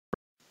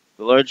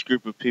The large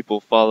group of people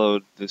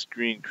followed this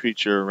green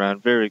creature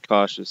around very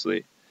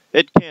cautiously.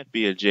 "It can't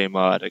be a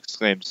J-mod,"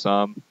 exclaimed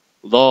some.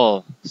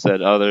 "Lol,"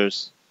 said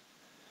others.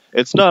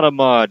 "It's not a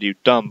mod, you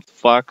dumb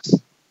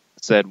fucks,"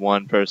 said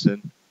one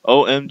person.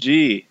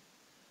 "OMG."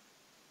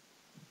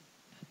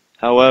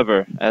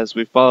 However, as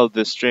we followed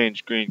this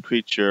strange green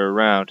creature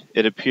around,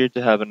 it appeared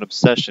to have an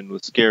obsession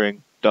with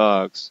scaring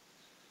dogs.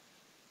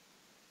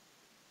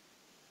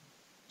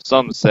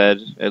 Some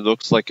said it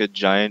looks like a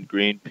giant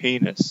green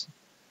penis.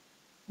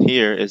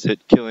 Here is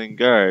it killing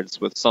guards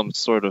with some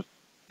sort of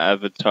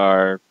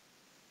avatar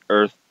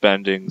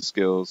earth-bending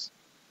skills.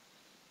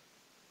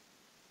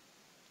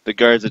 The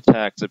guards'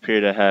 attacks appear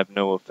to have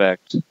no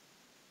effect.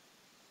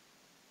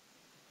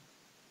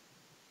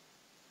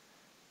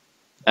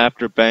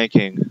 After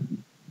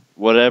banking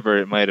whatever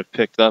it might have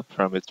picked up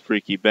from its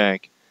freaky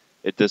bank,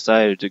 it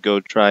decided to go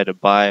try to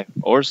buy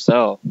or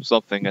sell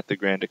something at the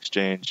Grand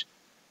Exchange.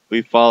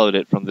 We followed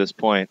it from this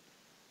point.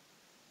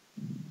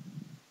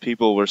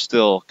 People were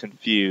still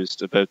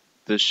confused about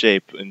the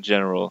shape in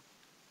general.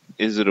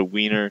 Is it a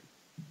wiener?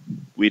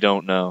 We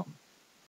don't know.